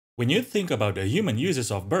When you think about the human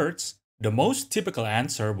uses of birds, the most typical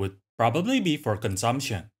answer would probably be for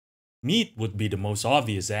consumption. Meat would be the most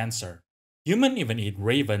obvious answer. Humans even eat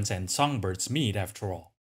ravens and songbirds' meat after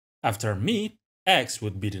all. After meat, eggs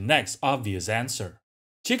would be the next obvious answer.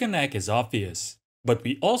 Chicken egg is obvious, but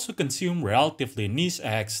we also consume relatively niche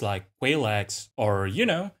eggs like quail eggs or,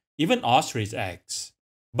 even ostrich eggs.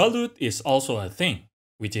 Balut is also a thing,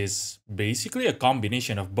 which is basically a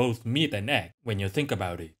combination of both meat and egg when you think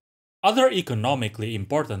about it. Other economically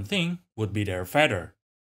important thing would be their feather.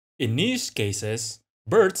 In niche cases,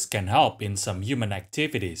 birds can help in some human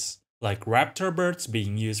activities, like raptor birds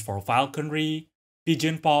being used for falconry,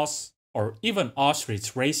 pigeon paws, or even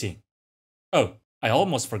ostrich racing. Oh, I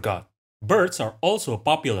almost forgot. Birds are also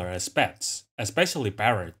popular as pets, especially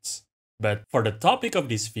parrots. But for the topic of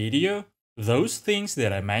this video, those things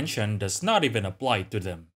that I mentioned does not even apply to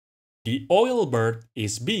them. The oilbird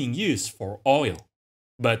is being used for oil.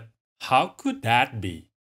 But how could that be?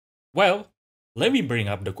 Well, let me bring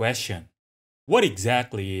up the question. What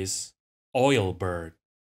exactly is oilbird?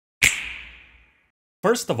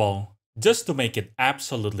 First of all, just to make it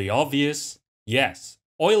absolutely obvious, yes,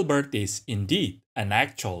 oilbird is indeed an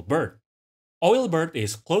actual bird. Oilbird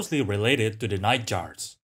is closely related to the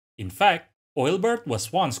nightjars. In fact, oilbird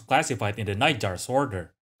was once classified in the nightjars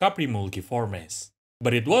order, Caprimulgiformes,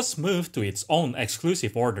 but it was moved to its own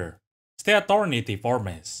exclusive order,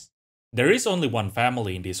 Steatornithiformes. There is only one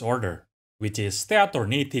family in this order, which is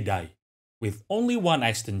Steatornithidae, with only one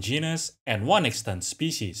extant genus and one extant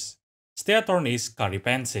species, Steatornis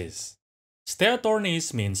caripensis.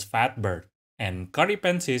 Steatornis means fat bird, and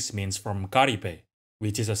caripensis means from Caripe,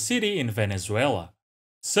 which is a city in Venezuela.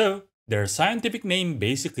 So, their scientific name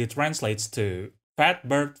basically translates to fat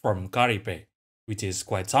bird from Caripe, which is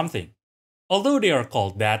quite something. Although they are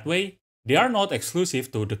called that way, they are not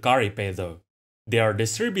exclusive to the Caripe though. They are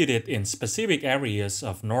distributed in specific areas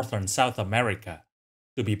of northern South America.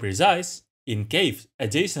 To be precise, in caves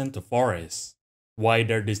adjacent to forests. Why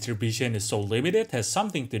their distribution is so limited has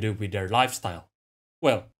something to do with their lifestyle.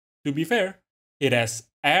 Well, to be fair, it has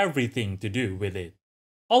everything to do with it.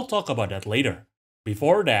 I'll talk about that later.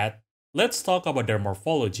 Before that, let's talk about their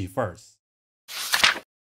morphology first.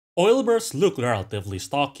 Oilbirds look relatively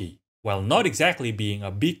stocky, while not exactly being a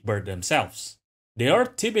big bird themselves. They are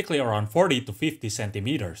typically around 40 to 50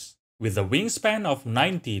 centimeters, with a wingspan of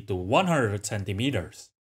 90 to 100 centimeters.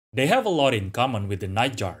 They have a lot in common with the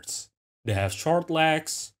nightjars. They have short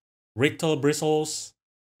legs, rictal bristles,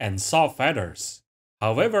 and soft feathers.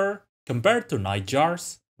 However, compared to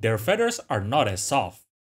nightjars, their feathers are not as soft.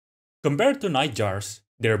 Compared to nightjars,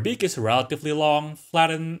 their beak is relatively long,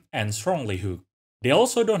 flattened, and strongly hooked. They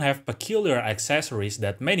also don't have peculiar accessories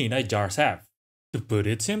that many nightjars have. To put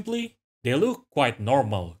it simply, they look quite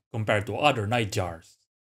normal compared to other nightjars.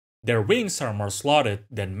 Their wings are more slotted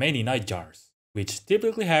than many nightjars, which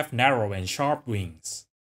typically have narrow and sharp wings.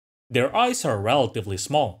 Their eyes are relatively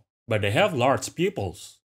small, but they have large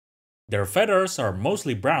pupils. Their feathers are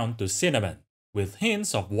mostly brown to cinnamon, with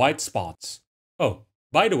hints of white spots. Oh,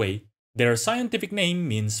 by the way, their scientific name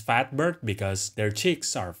means fat bird because their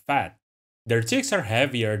cheeks are fat. Their cheeks are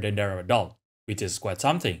heavier than their adult, which is quite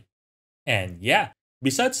something. And yeah,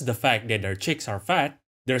 besides the fact that their cheeks are fat,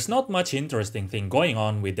 there's not much interesting thing going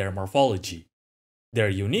on with their morphology. Their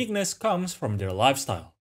uniqueness comes from their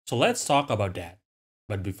lifestyle, so let's talk about that.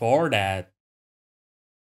 But before that,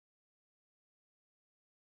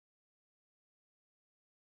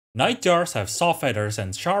 nightjars have soft feathers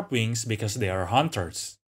and sharp wings because they are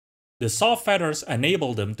hunters. The soft feathers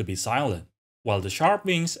enable them to be silent, while the sharp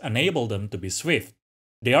wings enable them to be swift.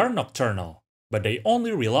 They are nocturnal, but they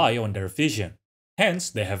only rely on their vision, hence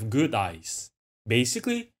they have good eyes.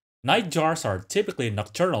 Basically, nightjars are typically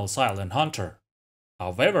nocturnal silent hunter.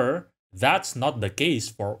 However, that's not the case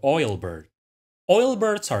for oilbird.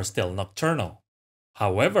 Oilbirds are still nocturnal.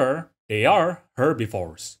 However, they are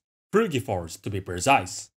herbivores, frugivores to be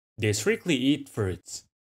precise. They strictly eat fruits.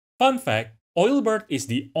 Fun fact, oilbird is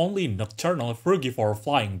the only nocturnal frugivore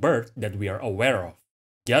flying bird that we are aware of.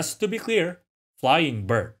 Just to be clear, flying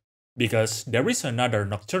bird, because there is another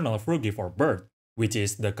nocturnal frugivore bird, which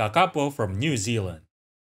is the kakapo from New Zealand.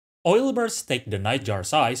 Oilbirds take the nightjar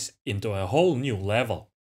size into a whole new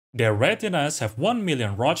level. Their retinas have 1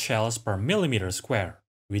 million rod shells per millimeter square,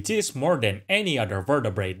 which is more than any other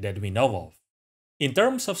vertebrate that we know of. In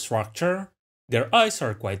terms of structure, their eyes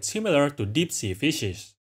are quite similar to deep-sea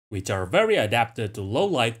fishes, which are very adapted to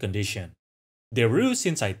low-light conditions. They roost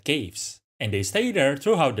inside caves, and they stay there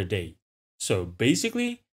throughout the day. So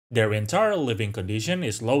basically, their entire living condition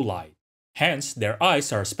is low light. Hence, their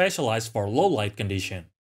eyes are specialized for low light condition.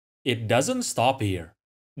 It doesn't stop here.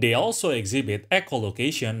 They also exhibit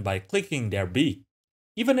echolocation by clicking their beak.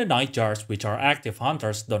 Even the nightjars, which are active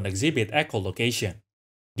hunters, don't exhibit echolocation.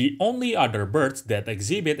 The only other birds that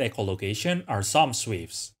exhibit echolocation are some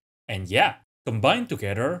swifts. And yeah, combined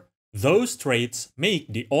together, those traits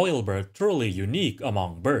make the oilbird truly unique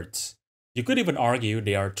among birds. You could even argue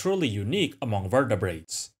they are truly unique among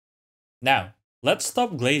vertebrates. Now, let's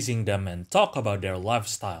stop glazing them and talk about their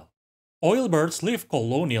lifestyle. Oilbirds live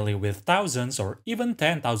colonially with thousands or even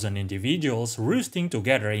 10,000 individuals roosting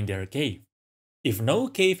together in their cave. If no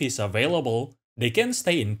cave is available, they can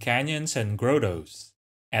stay in canyons and grottos.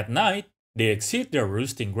 At night, they exit their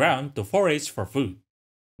roosting ground to forage for food.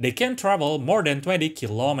 They can travel more than 20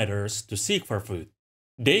 kilometers to seek for food.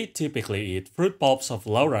 They typically eat fruit pulps of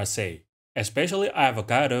Lauraceae, especially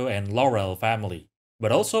avocado and laurel family,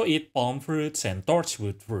 but also eat palm fruits and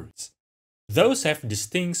torchwood fruits. Those have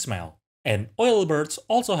distinct smell, and oilbirds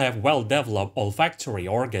also have well-developed olfactory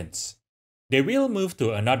organs. They will move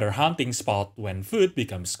to another hunting spot when food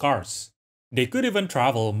becomes scarce. They could even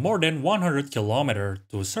travel more than 100 kilometers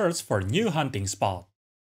to search for new hunting spot.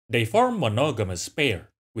 They form monogamous pair,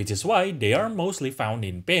 which is why they are mostly found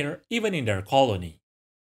in pair even in their colony.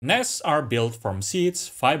 Nests are built from seeds,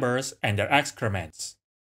 fibers, and their excrements.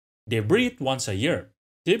 They breed once a year,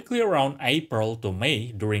 typically around April to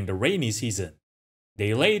May during the rainy season.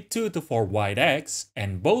 They lay 2 to 4 white eggs,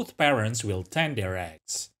 and both parents will tend their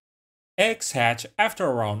eggs. Eggs hatch after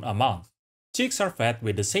around a month. Chicks are fed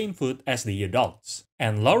with the same food as the adults,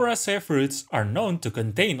 and Lauraceae fruits are known to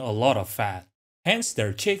contain a lot of fat, hence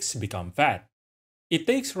their chicks become fat. It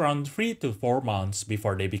takes around 3 to 4 months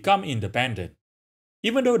before they become independent.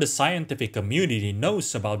 Even though the scientific community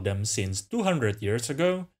knows about them since 200 years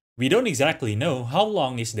ago, we don't exactly know how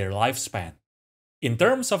long is their lifespan. In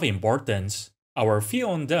terms of importance, our view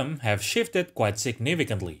on them have shifted quite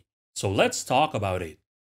significantly, so let's talk about it.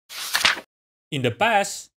 In the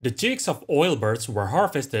past, the chicks of oilbirds were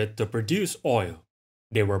harvested to produce oil.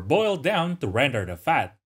 They were boiled down to render the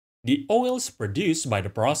fat. The oils produced by the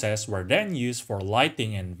process were then used for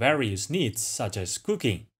lighting and various needs such as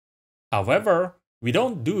cooking. However, we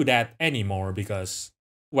don't do that anymore because,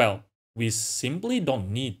 well, we simply don't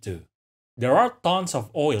need to. There are tons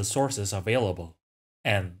of oil sources available.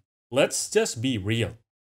 And let's just be real.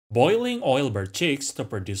 Boiling oilbird chicks to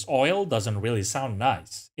produce oil doesn't really sound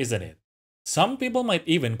nice, isn't it? Some people might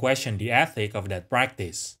even question the ethic of that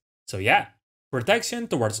practice. So yeah, protection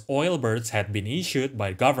towards oilbirds had been issued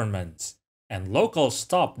by governments, and locals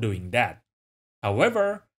stopped doing that.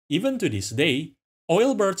 However, even to this day,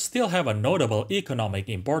 oilbirds still have a notable economic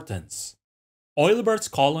importance. Oilbirds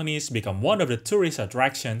colonies become one of the tourist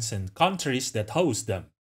attractions in countries that host them.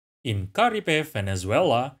 In Caripe,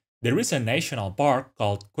 Venezuela, there is a national park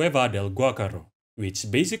called Cueva del Guácaro, which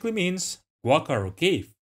basically means Guácaro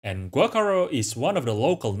Cave, and Guácaro is one of the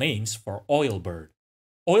local names for oilbird.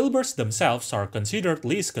 Oilbirds themselves are considered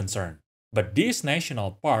least concern, but this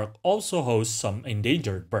national park also hosts some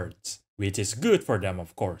endangered birds, which is good for them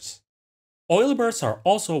of course. Oilbirds are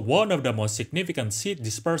also one of the most significant seed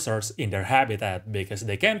dispersers in their habitat because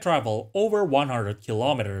they can travel over 100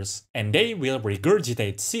 kilometers and they will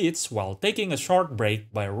regurgitate seeds while taking a short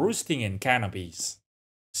break by roosting in canopies.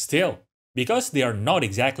 Still, because they are not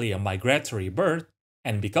exactly a migratory bird,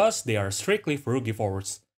 and because they are strictly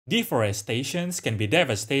frugivores, deforestation can be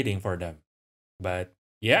devastating for them. But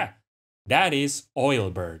yeah, that is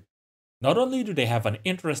oilbird. Not only do they have an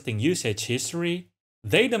interesting usage history,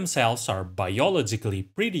 they themselves are biologically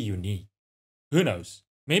pretty unique. Who knows,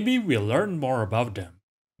 maybe we'll learn more about them.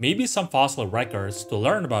 Maybe some fossil records to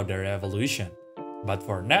learn about their evolution. But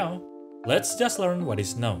for now, let's just learn what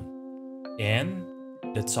is known. And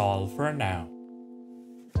that's all for now.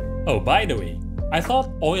 Oh, by the way, I thought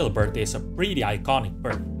oilbird is a pretty iconic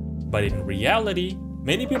bird, but in reality,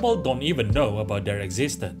 many people don't even know about their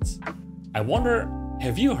existence. I wonder,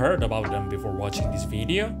 have you heard about them before watching this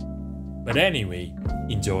video? But anyway,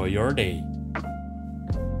 enjoy your day.